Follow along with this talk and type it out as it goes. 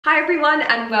Hi everyone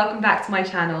and welcome back to my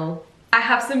channel. I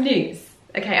have some news.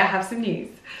 Okay, I have some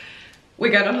news.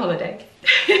 We're going on holiday.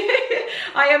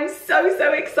 I am so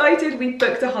excited. We've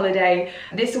booked a holiday.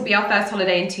 This will be our first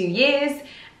holiday in 2 years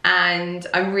and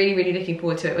I'm really looking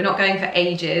forward to it. We're not going for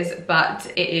ages, but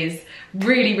it is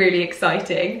really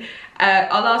exciting.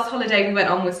 Our last holiday we went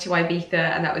on was to Ibiza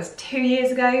and that was 2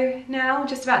 years ago now,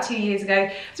 just about 2 years ago.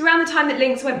 It's around the time that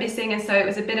Lynx went missing and so it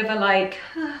was a bit of a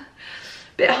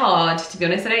bit hard, to be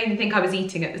honest. I don't even think I was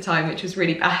eating at the time, which was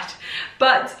really bad.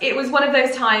 But it was one of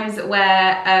those times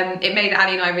where it made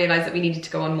Ali and I realise that we needed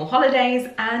to go on more holidays,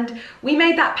 and we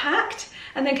made that pact,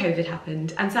 and then COVID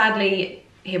happened, and sadly,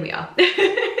 here we are.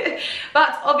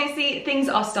 But obviously, things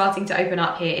are starting to open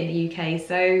up here in the UK,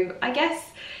 so I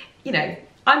guess, you know,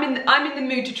 I'm in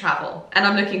the mood to travel and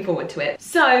I'm looking forward to it.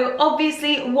 So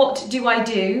obviously, what do I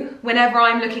do whenever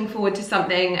I'm looking forward to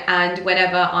something and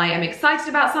whenever I am excited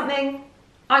about something?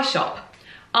 I shop.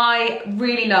 I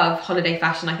really love holiday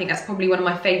fashion. I think that's probably one of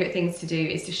my favorite things to do,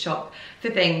 is to shop for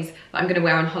things that I'm gonna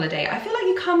wear on holiday. I feel like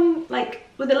you come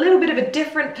with a little bit of a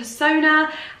different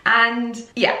persona, and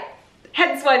yeah,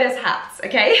 hence why there's hats,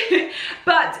 okay?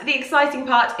 But the exciting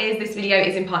part is this video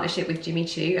is in partnership with Jimmy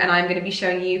Choo, and I'm gonna be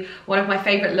showing you one of my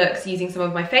favorite looks using some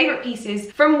of my favorite pieces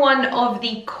from one of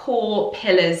the core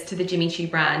pillars to the Jimmy Choo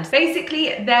brand.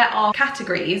 Basically, there are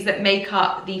categories that make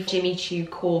up the Jimmy Choo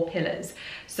core pillars.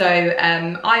 So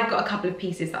I've got a couple of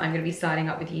pieces that I'm gonna be styling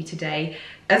up with you today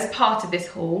as part of this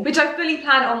haul, which I fully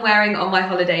plan on wearing on my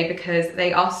holiday because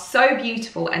they are so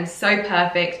beautiful and so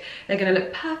perfect. They're gonna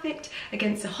look perfect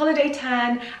against a holiday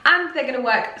tan, and they're gonna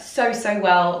work so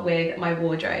well with my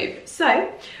wardrobe.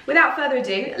 So without further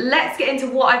ado, let's get into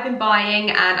what I've been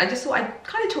buying, and I just thought I'd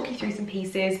kind of talk you through some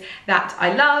pieces that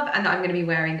I love and that I'm gonna be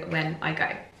wearing when I go.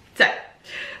 So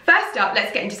first up,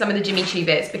 let's get into some of the Jimmy Choo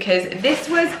bits, because this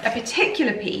was a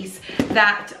particular piece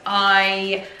that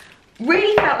I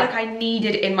really felt like I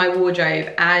needed in my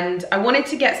wardrobe, and I wanted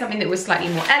to get something that was slightly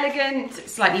more elegant,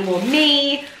 slightly more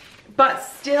me, but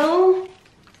still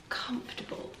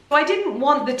comfortable. So I didn't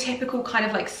want the typical kind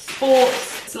of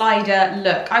sports slider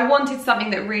look. I wanted something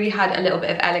that really had a little bit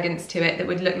of elegance to it that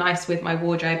would look nice with my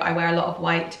wardrobe. I wear a lot of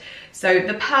white. So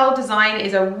the pearl design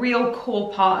is a real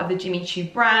core part of the Jimmy Choo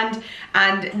brand,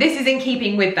 and this is in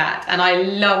keeping with that, and I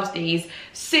loved these.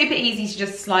 Super easy to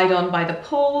just slide on by the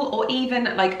pool or even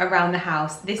around the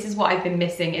house. This is what I've been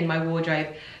missing in my wardrobe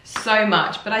so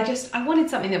much, but I wanted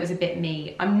something that was a bit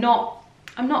me. I'm not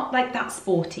that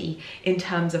sporty in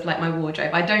terms of my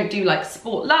wardrobe. I don't do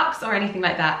sport luxe or anything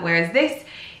like that, whereas this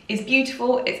is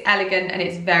beautiful, it's elegant, and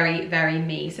it's very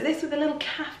me. So this with a little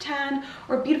caftan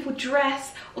or a beautiful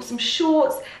dress or some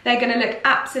shorts, they're gonna look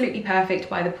absolutely perfect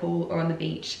by the pool or on the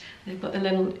beach. They've got the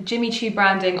little Jimmy Choo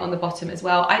branding on the bottom as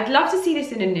well. I'd love to see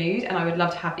this in a nude, and I would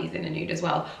love to have these in a nude as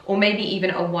well, or maybe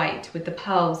even a white with the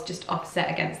pearls just offset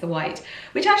against the white,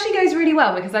 which actually goes really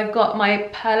well because I've got my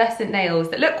pearlescent nails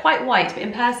that look quite white, but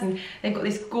in person they've got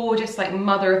this gorgeous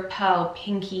mother of pearl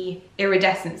pinky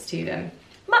iridescence to them,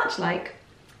 much like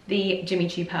the Jimmy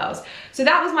Choo pearls. So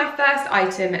that was my first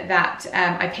item that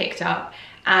I picked up,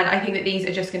 and I think that these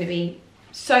are just going to be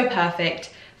so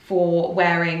perfect for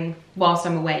wearing whilst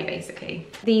I'm away, basically.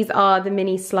 These are the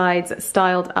mini slides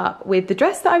styled up with the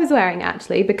dress that I was wearing,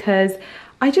 actually, because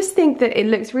I just think that it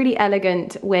looks really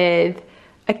elegant with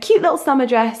a cute little summer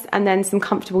dress and then some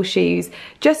comfortable shoes.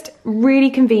 Just really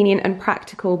convenient and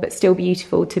practical, but still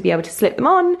beautiful to be able to slip them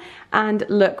on and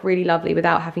look really lovely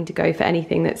without having to go for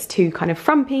anything that's too kind of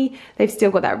frumpy. They've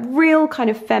still got that real kind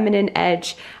of feminine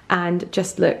edge and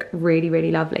just look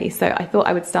really lovely. So I thought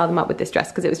I would style them up with this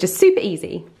dress because it was just super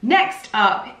easy. Next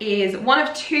up is one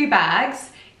of two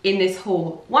bags in this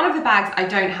haul. One of the bags I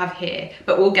don't have here,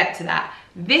 but we'll get to that.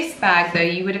 This bag though,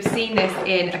 you would have seen this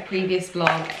in a previous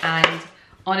vlog, and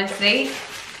honestly,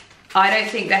 I don't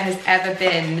think there has ever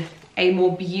been a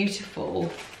more beautiful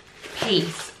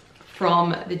piece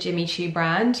from the Jimmy Choo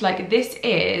brand. This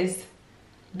is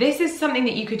something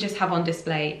that you could just have on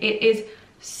display. It is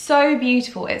so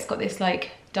beautiful. It's got this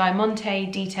diamante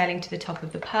detailing to the top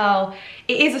of the pearl.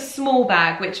 It is a small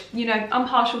bag, which, you know, I'm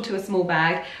partial to a small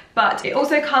bag, but it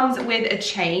also comes with a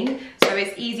chain, so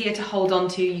it's easier to hold on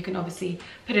to. You can obviously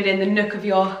put it in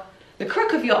the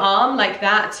crook of your arm like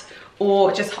that,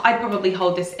 or just, I'd probably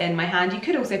hold this in my hand. You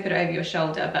could also put it over your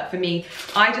shoulder, but for me,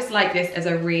 I just like this as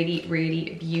a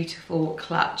really beautiful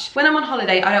clutch. When I'm on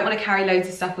holiday, I don't want to carry loads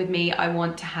of stuff with me. I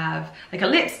want to have a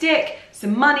lipstick,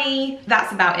 some money,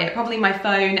 that's about it. Probably my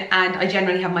phone, and I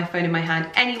generally have my phone in my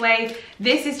hand anyway.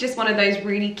 This is just one of those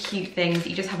really cute things.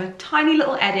 You just have a tiny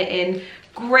little edit in,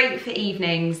 great for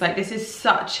evenings. This is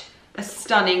such a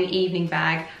stunning evening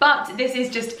bag. But this is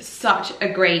just such a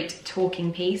great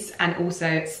talking piece and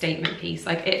also statement piece.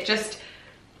 Like, it just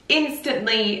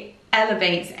instantly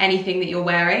elevates anything that you're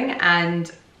wearing,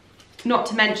 and not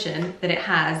to mention that it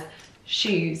has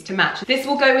shoes to match. This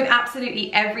will go with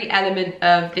absolutely every element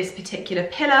of this particular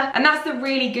pillar, and that's the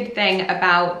really good thing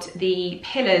about the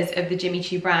pillars of the Jimmy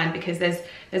Choo brand, because there's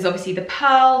obviously the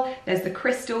pearl, there's the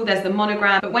crystal, there's the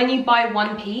monogram, but when you buy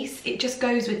one piece, it just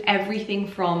goes with everything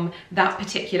from that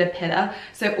particular pillar.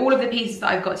 So all of the pieces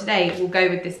that I've got today will go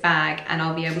with this bag, and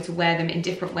I'll be able to wear them in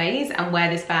different ways and wear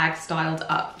this bag styled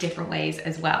up different ways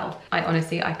as well. I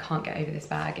can't get over this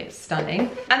bag, it's stunning.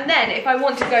 And then if I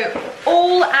want to go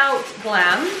all out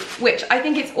glam, which I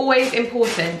think it's always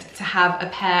important to have a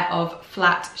pair of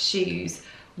flat shoes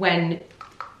when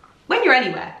you're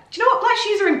anywhere. Do you know what? Black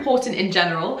shoes are important in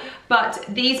general, but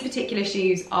these particular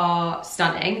shoes are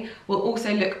stunning. Will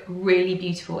also look really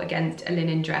beautiful against a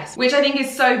linen dress, which I think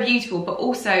is so beautiful, but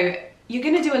also you're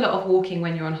gonna do a lot of walking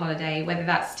when you're on holiday, whether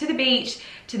that's to the beach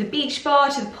bar,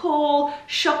 to the pool,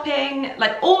 shopping,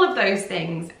 like all of those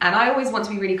things. And I always want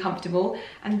to be really comfortable.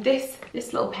 And this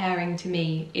little pairing to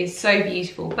me is so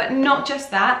beautiful, but not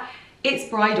just that, it's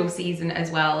bridal season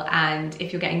as well. And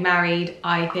if you're getting married,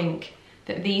 I think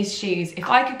that these shoes, if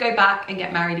I could go back and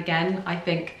get married again, I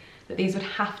think that these would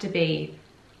have to be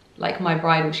like my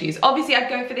bridal shoes. Obviously I'd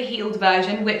go for the heeled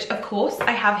version, which of course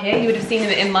I have here. You would have seen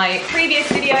them in my previous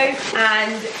video,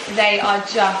 and they are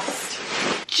just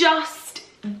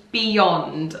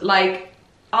beyond. Like,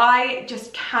 I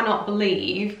just cannot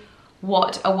believe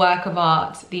what a work of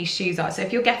art these shoes are. So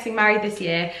if you're getting married this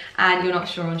year and you're not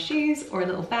sure on shoes or a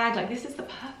little bag, like, this is the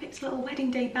perfect little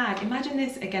wedding day bag. Imagine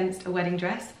this against a wedding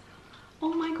dress.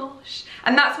 Oh my gosh.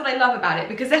 And that's what I love about it,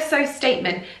 because they're so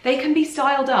statement. They can be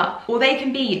styled up, or they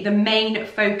can be the main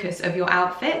focus of your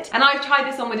outfit. And I've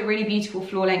tried this on with a really beautiful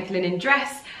floor length linen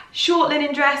dress, short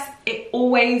linen dress. It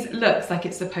always looks like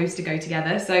it's supposed to go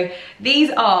together. So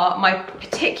these are my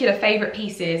particular favorite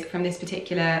pieces from this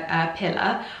particular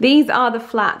pillar. These are the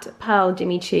flat pearl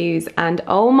Jimmy Choos, and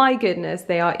oh my goodness,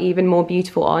 they are even more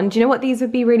beautiful on. Do you know what these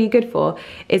would be really good for?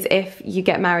 Is if you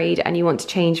get married and you want to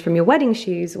change from your wedding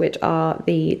shoes, which are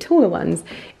the taller ones,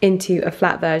 into a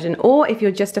flat version, or if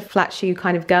you're just a flat shoe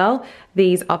kind of girl,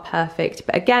 these are perfect.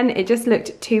 But again, it just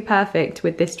looked too perfect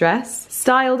with this dress.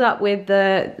 Styled up with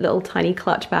the little tiny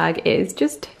clutch bag is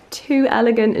just too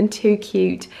elegant and too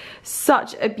cute.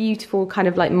 Such a beautiful kind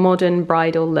of like modern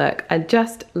bridal look. I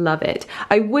just love it.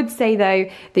 I would say though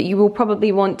that you will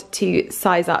probably want to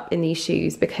size up in these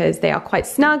shoes because they are quite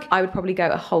snug. I would probably go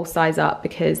a whole size up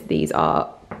because these are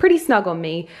pretty snug on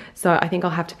me. So I think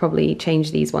I'll have to probably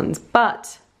change these ones,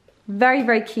 but very,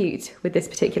 very cute with this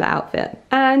particular outfit.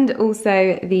 And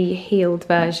also the heeled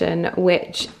version,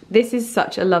 which this is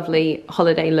such a lovely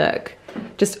holiday look.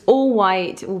 Just all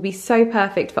white will be so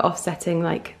perfect for offsetting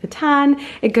like the tan.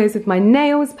 It goes with my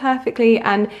nails perfectly,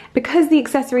 and because the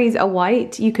accessories are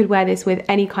white, you could wear this with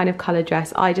any kind of colour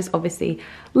dress. I just obviously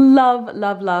love,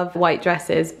 love, love white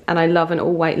dresses, and I love an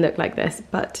all white look like this,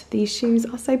 but these shoes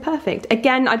are so perfect.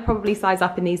 Again, I'd probably size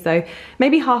up in these though,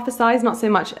 maybe half a size, not so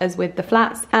much as with the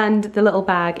flats, and the little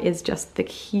bag is just the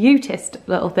cutest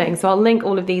little thing. So I'll link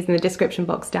all of these in the description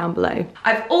box down below.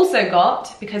 I've also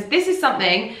got, because this is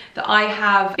something that I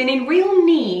have been in real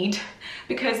need,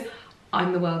 because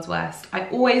I'm the world's worst. I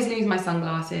always lose my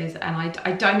sunglasses, and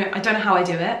I don't know how I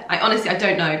do it. I honestly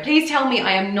don't know. Please tell me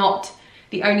I am not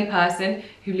the only person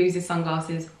who loses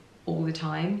sunglasses all the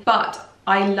time. But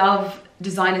I love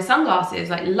designer sunglasses.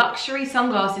 Like, luxury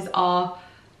sunglasses are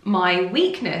my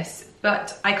weakness,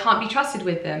 but I can't be trusted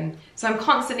with them. So I'm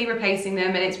constantly replacing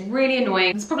them, and it's really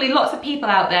annoying. There's probably lots of people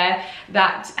out there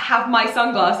that have my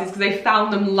sunglasses because they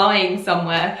found them lying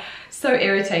somewhere. So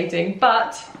irritating,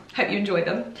 but hope you enjoy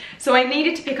them. So I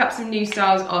needed to pick up some new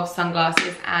styles of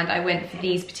sunglasses, and I went for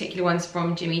these particular ones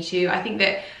from Jimmy Choo. I think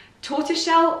that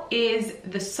tortoiseshell is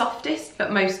the softest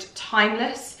but most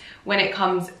timeless when it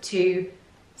comes to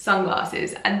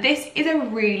sunglasses, and this is a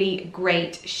really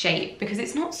great shape because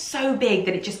it's not so big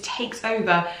that it just takes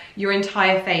over your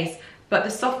entire face, but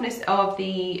the softness of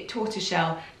the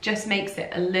tortoiseshell just makes it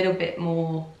a little bit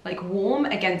more like warm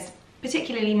against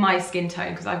particularly my skin tone,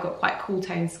 because I've got quite cool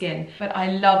toned skin. But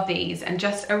I love these, and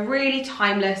just a really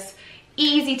timeless,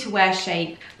 easy to wear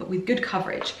shape, but with good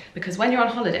coverage, because when you're on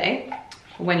holiday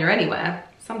or when you're anywhere,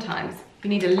 sometimes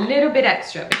you need a little bit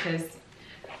extra because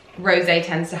rosé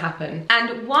tends to happen.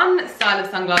 And one style of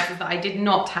sunglasses that I did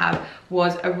not have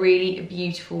was a really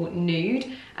beautiful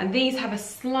nude, and these have a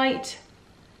slight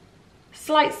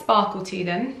sparkle to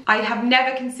them. I have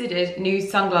never considered nude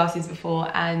sunglasses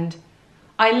before, and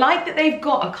I like that they've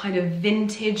got a kind of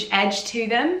vintage edge to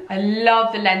them. I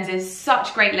love the lenses,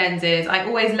 such great lenses. I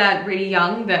always learned really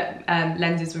young that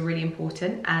lenses were really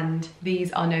important, and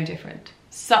these are no different.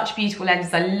 Such beautiful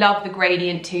lenses. I love the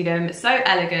gradient to them, so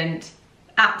elegant,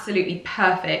 absolutely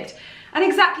perfect, and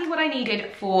exactly what I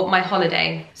needed for my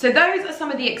holiday. So those are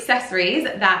some of the accessories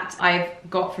that I've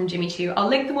got from Jimmy Choo. I'll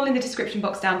link them all in the description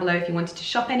box down below if you wanted to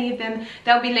shop any of them.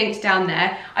 They'll be linked down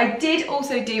there. I did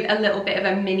also do a little bit of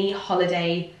a mini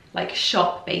holiday like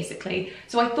shop basically.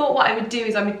 So I thought what I would do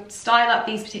is I would style up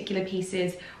these particular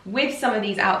pieces with some of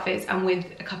these outfits and with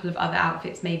a couple of other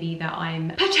outfits maybe that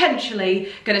I'm potentially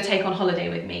gonna take on holiday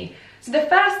with me. So the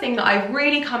first thing that I've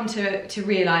really come to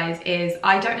realize is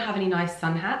I don't have any nice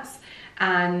sun hats.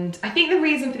 And I think the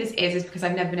reason for this is because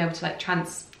I've never been able to like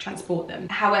transport them.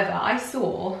 However, I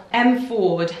saw M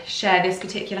Ford share this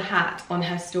particular hat on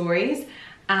her stories,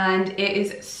 and it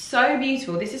is so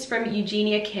beautiful. This is from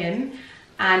Eugenia Kim,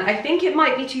 and I think it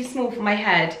might be too small for my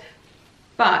head,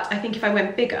 but I think if I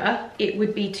went bigger, it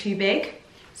would be too big.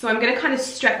 So I'm gonna kind of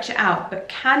stretch it out, but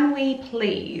can we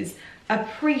please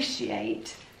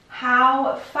appreciate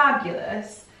how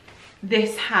fabulous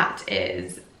this hat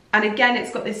is? And again,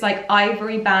 it's got this like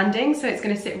ivory banding, so it's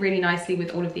gonna sit really nicely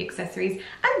with all of the accessories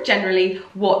and generally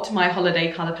what my holiday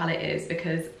color palette is,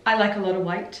 because I like a lot of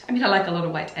white. I mean, I like a lot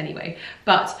of white anyway,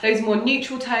 but those more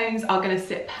neutral tones are gonna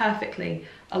sit perfectly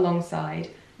alongside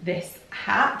this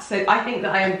hat. So I think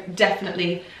that I am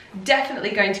definitely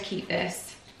going to keep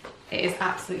this. It is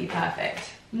absolutely perfect.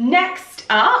 Next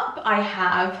up, I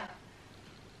have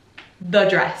the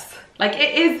dress. Like,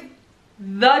 it is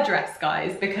the dress,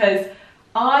 guys, because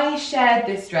I shared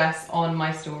this dress on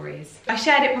my stories. I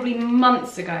shared it probably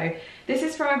months ago. This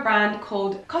is from a brand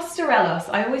called Costerelos.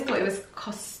 I always thought it was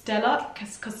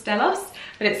Costelos,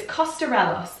 but it's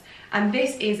Costerelos. And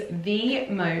this is the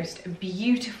most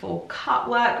beautiful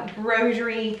cutwork,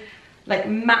 broderie, like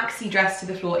maxi dress to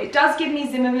the floor. It does give me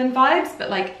Zimmermann vibes, but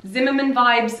like Zimmermann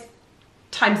vibes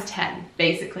times 10,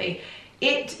 basically.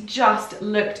 It just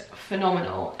looked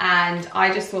phenomenal, and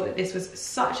I just thought that this was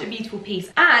such a beautiful piece.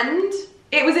 And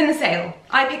it was in the sale.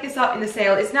 I picked this up in the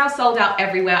sale. It's now sold out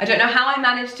everywhere. I don't know how I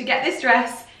managed to get this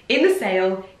dress in the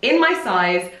sale, in my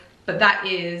size, but that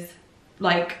is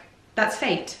like, that's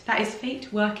fate. That is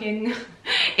fate working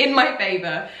in my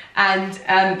favor. And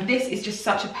this is just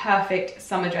such a perfect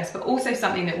summer dress, but also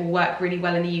something that will work really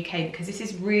well in the UK because this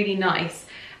is really nice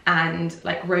and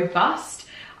like robust.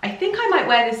 I think I might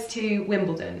wear this to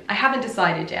Wimbledon. I haven't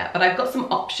decided yet, but I've got some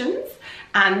options,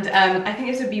 and I think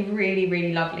this would be really,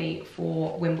 really lovely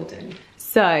for Wimbledon.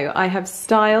 So I have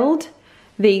styled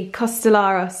the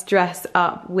Costellaros dress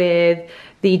up with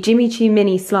the Jimmy Choo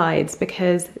mini slides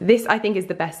because this I think is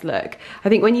the best look. I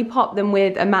think when you pop them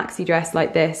with a maxi dress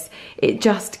like this, it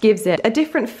just gives it a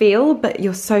different feel, but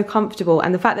you're so comfortable,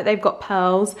 and the fact that they've got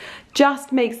pearls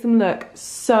just makes them look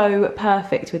so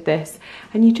perfect with this.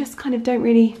 And you just kind of don't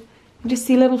really, you just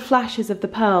see little flashes of the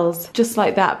pearls just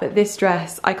like that. But this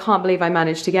dress, I can't believe I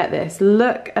managed to get this.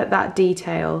 Look at that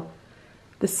detail.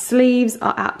 The sleeves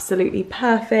are absolutely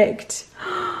perfect.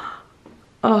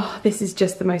 Oh, this is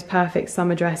just the most perfect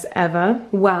summer dress ever.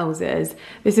 Wowzers.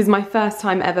 This is my first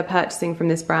time ever purchasing from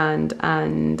this brand,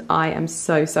 and I am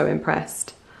so, so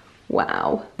impressed.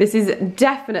 Wow. This is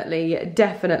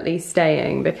definitely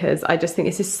staying because I just think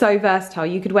this is so versatile.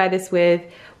 You could wear this with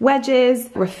wedges,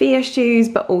 raffia shoes,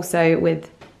 but also with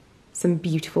some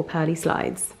beautiful pearly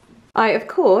slides. I, of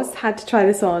course, had to try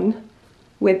this on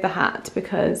with the hat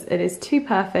because it is too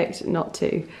perfect not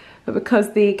to. But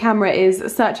because the camera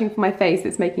is searching for my face,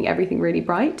 it's making everything really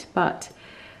bright, but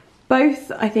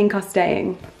both I think are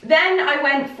staying. Then I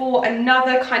went for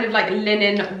another kind of like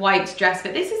linen white dress,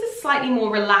 but this is a slightly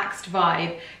more relaxed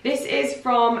vibe. This is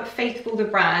from Faithful the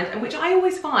brand, and which I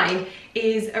always find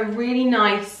is a really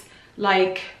nice,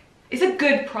 like, it's a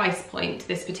good price point,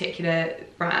 this particular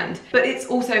brand, but it's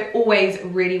also always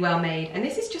really well made. And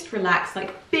this is just relaxed,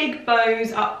 like big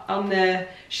bows up on the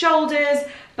shoulders,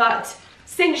 but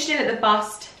cinched in at the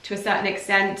bust to a certain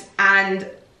extent, and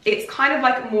it's kind of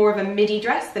like more of a midi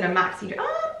dress than a maxi dress.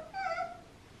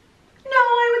 No,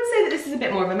 I would say that this is a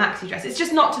bit more of a maxi dress. It's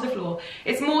just not to the floor.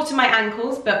 It's more to my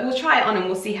ankles, but we'll try it on and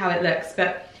we'll see how it looks.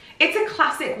 But it's a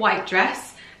classic white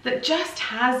dress that just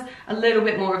has a little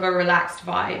bit more of a relaxed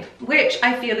vibe, which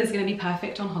I feel is going to be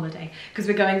perfect on holiday because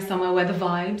we're going somewhere where the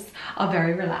vibes are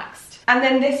very relaxed. And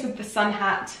then this with the sun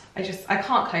hat, I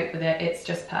can't cope with it. It's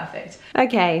just perfect.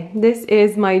 Okay, this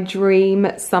is my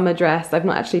dream summer dress. I've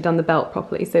not actually done the belt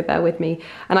properly, so bear with me.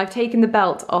 And I've taken the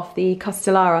belt off the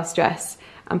Costellaros dress,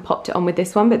 and popped it on with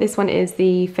this one, but this one is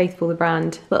the Faithful the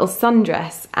brand little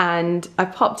sundress, and I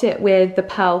popped it with the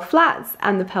pearl flats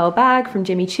and the pearl bag from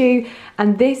Jimmy Choo,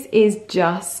 and this is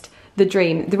just the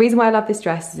dream. The reason why I love this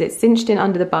dress is it's cinched in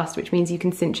under the bust, which means you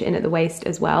can cinch it in at the waist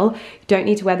as well. You don't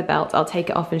need to wear the belt. I'll take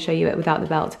it off and show you it without the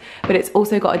belt. But it's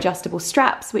also got adjustable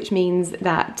straps, which means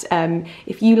that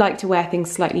if you like to wear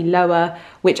things slightly lower,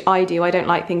 which I do, I don't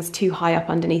like things too high up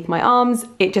underneath my arms,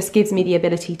 it just gives me the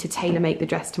ability to tailor make the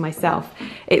dress to myself.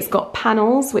 It's got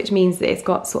panels, which means that it's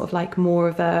got sort of like more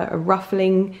of a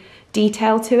ruffling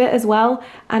detail to it as well,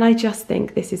 and I just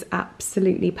think this is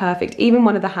absolutely perfect. Even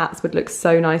one of the hats would look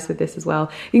so nice with this as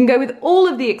well. You can go with all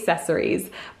of the accessories,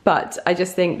 but I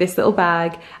just think this little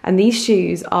bag and these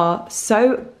shoes are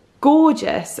so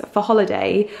gorgeous for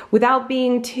holiday without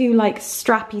being too like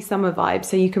strappy summer vibes,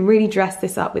 so you can really dress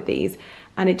this up with these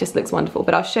and it just looks wonderful.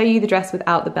 But I'll show you the dress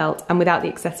without the belt and without the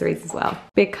accessories as well,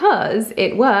 because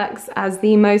it works as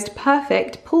the most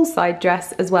perfect poolside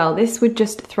dress as well. This would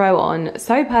just throw on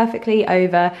so perfectly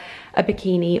over a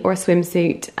bikini or a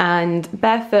swimsuit, and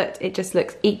barefoot it just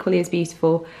looks equally as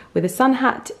beautiful. With a sun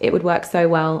hat it would work so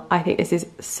well. I think this is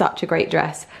such a great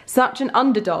dress, such an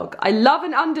underdog. I love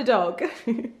an underdog.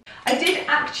 I did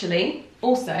actually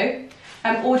also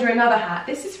order another hat.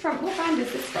 This is from, what brand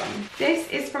is this from? This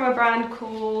is from a brand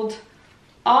called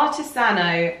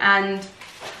Artisano, and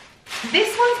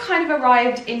this one's kind of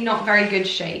arrived in not very good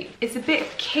shape. It's a bit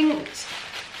kinked,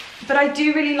 but I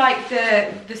do really like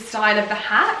the style of the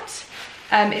hat.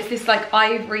 It's this like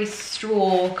ivory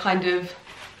straw kind of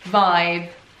vibe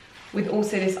with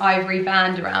also this ivory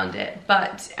band around it,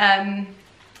 but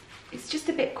it's just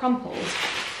a bit crumpled.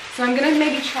 So I'm gonna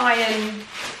maybe try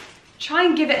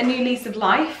and give it a new lease of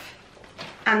life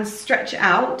and stretch it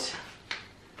out.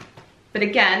 But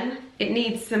again, it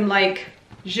needs some like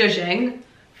zhuzhing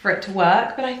for it to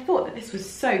work, but I thought that this was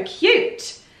so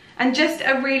cute and just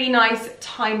a really nice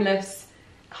timeless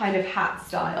kind of hat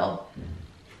style,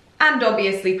 and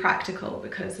obviously practical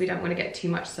because we don't want to get too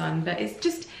much sun, but it's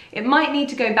just, it might need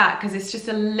to go back because it's just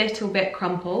a little bit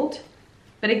crumpled.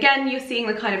 But again, you're seeing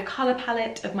the kind of color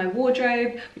palette of my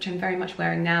wardrobe, which I'm very much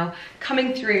wearing now,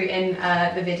 coming through in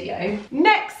the video.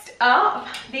 Next up,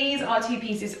 these are two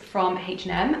pieces from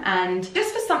H&M, and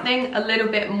just for something a little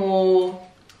bit more,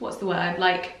 what's the word,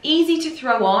 like easy to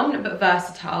throw on but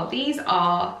versatile. These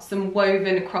are some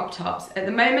woven crop tops. At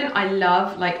the moment, I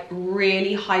love like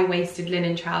really high-waisted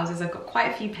linen trousers. I've got quite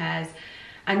a few pairs,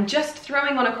 and just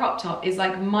throwing on a crop top is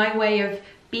like my way of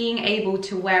being able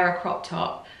to wear a crop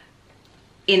top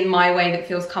in my way that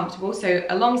feels comfortable. So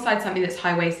alongside something that's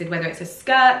high-waisted, whether it's a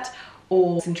skirt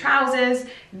or some trousers,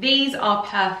 these are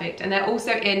perfect. And they're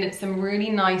also in some really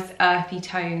nice earthy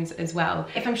tones as well.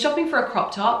 If I'm shopping for a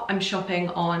crop top, I'm shopping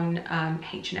on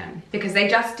H&M because they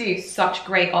just do such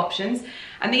great options.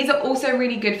 And these are also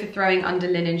really good for throwing under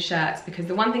linen shirts, because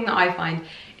the one thing that I find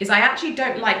is I actually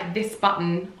don't like this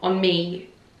button on me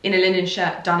in a linen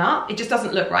shirt done up. It just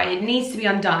doesn't look right. It needs to be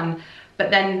undone. But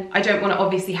then I don't want to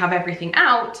obviously have everything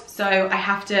out, so I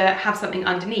have to have something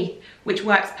underneath, which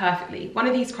works perfectly. One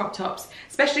of these crop tops,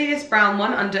 especially this brown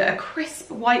one under a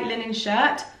crisp white linen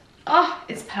shirt, oh,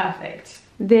 it's perfect.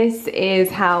 This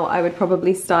is how I would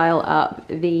probably style up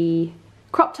the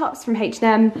crop tops from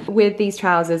H&M with these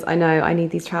trousers. I know I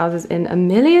need these trousers in a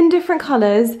million different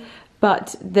colors,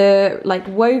 but the like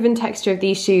woven texture of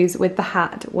these shoes with the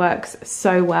hat works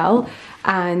so well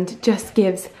and just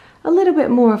gives a little bit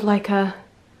more of like a,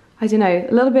 I don't know,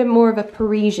 a little bit more of a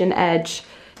Parisian edge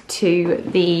to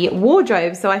the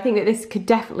wardrobe. So I think that this could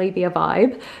definitely be a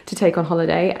vibe to take on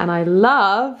holiday. And I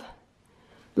love,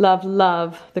 love,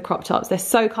 love the crop tops. They're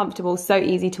so comfortable, so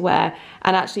easy to wear,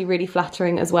 and actually really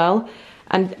flattering as well.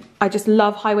 And I just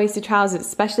love high-waisted trousers,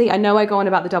 especially. I know I go on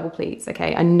about the double pleats,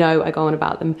 okay? I know I go on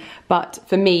about them. But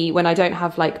for me, when I don't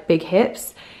have like big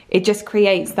hips, it just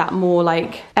creates that more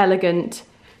like elegant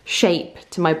shape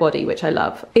to my body, which I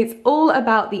love. It's all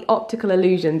about the optical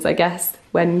illusions, I guess,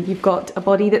 when you've got a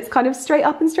body that's kind of straight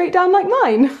up and straight down like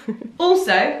mine.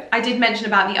 Also, I did mention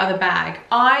about the other bag.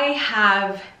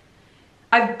 I've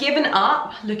given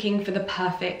up looking for the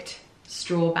perfect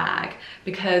straw bag,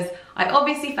 because I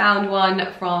obviously found one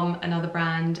from another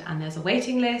brand and there's a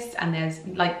waiting list, and there's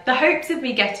like the hopes of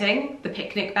me getting the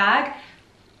picnic bag.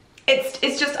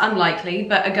 It's just unlikely,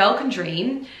 but a girl can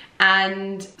dream.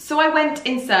 And so I went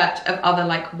in search of other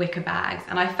like wicker bags,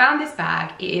 and I found this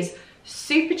bag. It is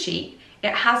super cheap.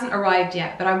 It hasn't arrived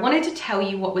yet, but I wanted to tell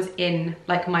you what was in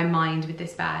like my mind with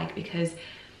this bag, because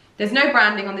There's no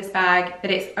branding on this bag,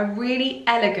 but it's a really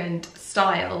elegant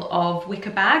style of wicker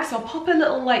bag. So I'll pop a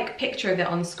little like picture of it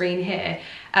on screen here.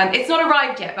 It's not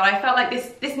arrived yet, but I felt like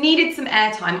this needed some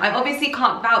airtime. I obviously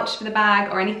can't vouch for the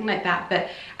bag or anything like that,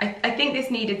 but I think this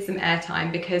needed some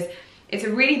airtime because it's a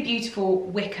really beautiful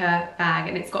wicker bag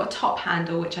and it's got a top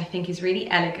handle, which I think is really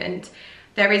elegant.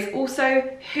 There is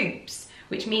also hoops,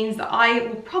 which means that I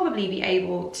will probably be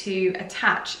able to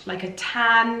attach like a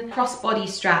tan crossbody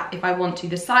strap if I want to.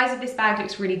 The size of this bag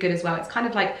looks really good as well. It's kind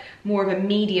of like more of a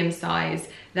medium size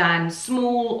than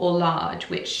small or large,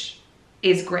 which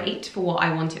is great for what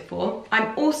I want it for.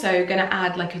 I'm also gonna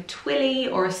add like a twilly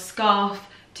or a scarf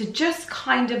to just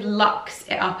kind of luxe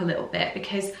it up a little bit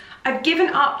because I've given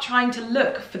up trying to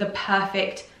look for the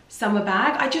perfect summer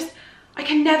bag. I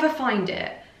can never find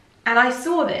it. And I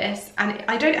saw this and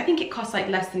I think it costs like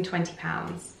less than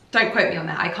 £20. Don't quote me on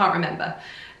that, I can't remember.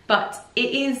 But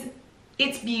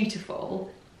it's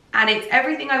beautiful and it's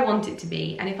everything I want it to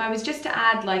be. And if I was just to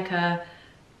add like a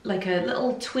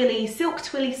little twilly, silk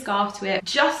twilly scarf to it,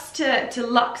 just to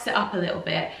luxe it up a little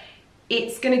bit,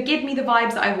 it's gonna give me the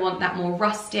vibes that I want, that more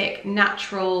rustic,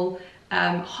 natural,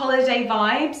 holiday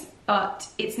vibes, but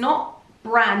it's not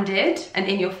branded and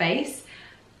in your face,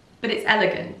 but it's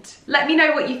elegant. Let me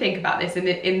know what you think about this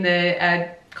in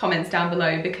the comments down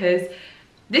below, because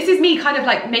this is me kind of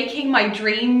like making my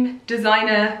dream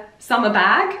designer summer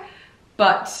bag,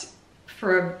 but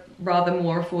for a rather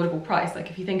more affordable price.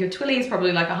 Like if you think of twilly, it's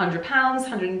probably like £100,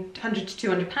 100 to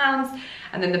 £200,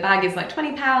 and then the bag is like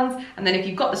 £20, and then if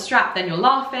you've got the strap, then you're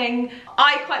laughing.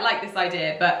 I quite like this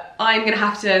idea, but I'm gonna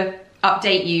have to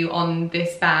update you on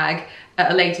this bag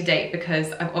at a later date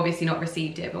because I've obviously not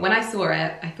received it. But when I saw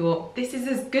it, I thought, this is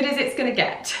as good as it's gonna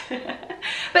get.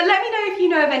 But let me know if you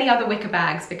know of any other wicker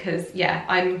bags, because yeah,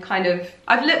 I've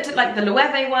looked at like the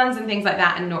Loewe ones and things like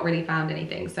that and not really found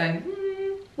anything. So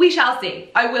we shall see.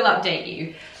 I will update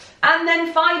you. And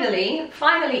then finally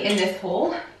in this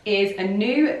haul is a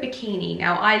new bikini.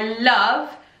 Now I love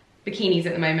bikinis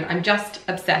at the moment. I'm just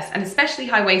obsessed, and especially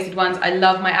high-waisted ones. I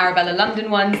love my Arabella London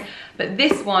ones, but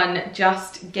this one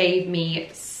just gave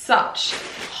me such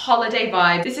holiday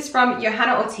vibes. This is from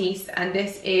Johanna Ortiz, and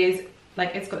this is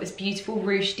like, it's got this beautiful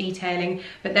ruche detailing,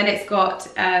 but then it's got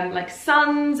like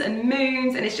suns and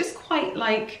moons, and it's just quite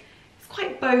like,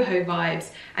 quite boho vibes,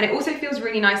 and it also feels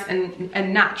really nice and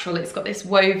natural. It's got this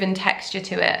woven texture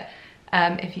to it,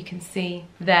 if you can see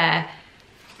there,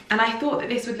 and I thought that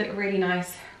this would look really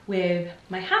nice with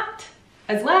my hat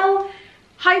as well.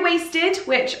 High-waisted,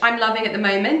 which I'm loving at the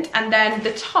moment, and then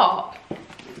the top.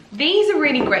 These are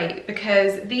really great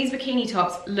because these bikini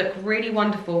tops look really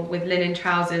wonderful with linen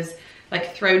trousers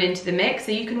like thrown into the mix.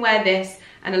 So you can wear this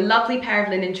and a lovely pair of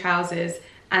linen trousers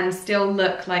and still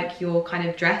look like you're kind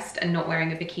of dressed and not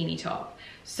wearing a bikini top.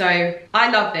 So I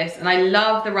love this, and I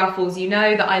love the ruffles. You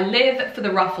know that I live for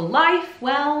the ruffle life.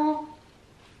 Well,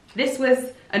 this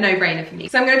was a no-brainer for me.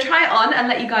 So I'm gonna try it on and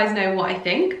let you guys know what I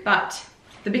think, but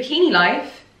the bikini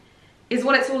life is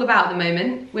what it's all about at the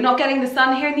moment. We're not getting the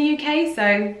sun here in the UK,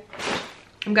 so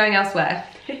I'm going elsewhere.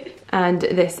 And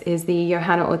this is the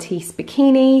Johanna Ortiz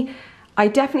bikini. I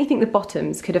definitely think the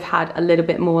bottoms could have had a little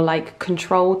bit more like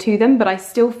control to them, but I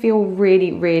still feel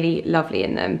really, really lovely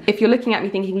in them. If you're looking at me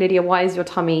thinking, Lydia, why is your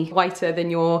tummy whiter than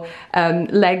your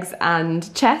legs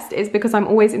and chest? It's because I'm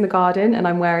always in the garden and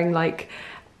I'm wearing like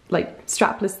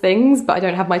strapless things, but I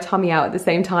don't have my tummy out at the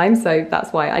same time, so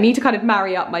that's why I need to kind of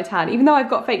marry up my tan, even though I've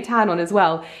got fake tan on as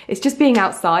well. It's just being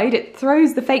outside, it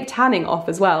throws the fake tanning off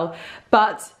as well.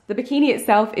 But the bikini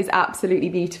itself is absolutely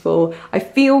beautiful. I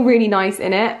feel really nice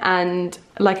in it, and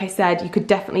like I said, you could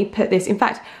definitely put this, in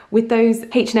fact, with those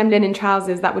H&M linen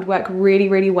trousers, that would work really,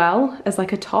 really well as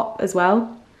like a top as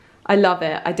well. I love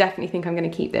it. I definitely think I'm going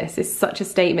to keep this. It's such a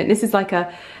statement. This is like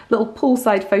a little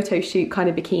poolside photo shoot kind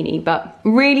of bikini, but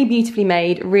really beautifully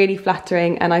made, really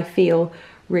flattering, and I feel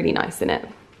really nice in it.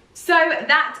 So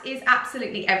that is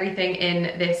absolutely everything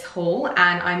in this haul,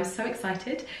 and I'm so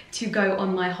excited to go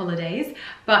on my holidays.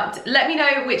 But let me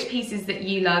know which pieces that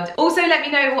you loved. Also, let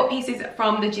me know what pieces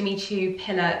from the Jimmy Choo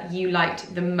pillar you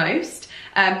liked the most.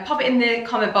 Pop it in the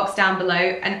comment box down below,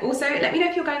 and also let me know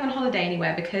if you're going on holiday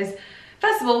anywhere, because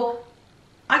first of all,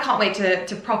 I can't wait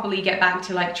to properly get back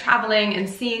to like traveling and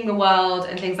seeing the world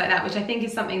and things like that, which I think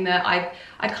is something that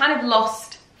I'd kind of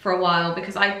lost for a while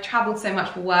because I traveled so much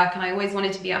for work and I always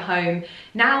wanted to be at home.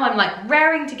 Now I'm like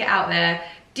raring to get out there.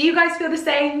 Do you guys feel the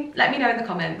same? Let me know in the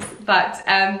comments. But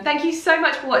thank you so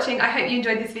much for watching. I hope you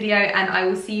enjoyed this video, and I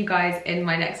will see you guys in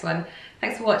my next one.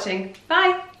 Thanks for watching.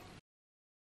 Bye.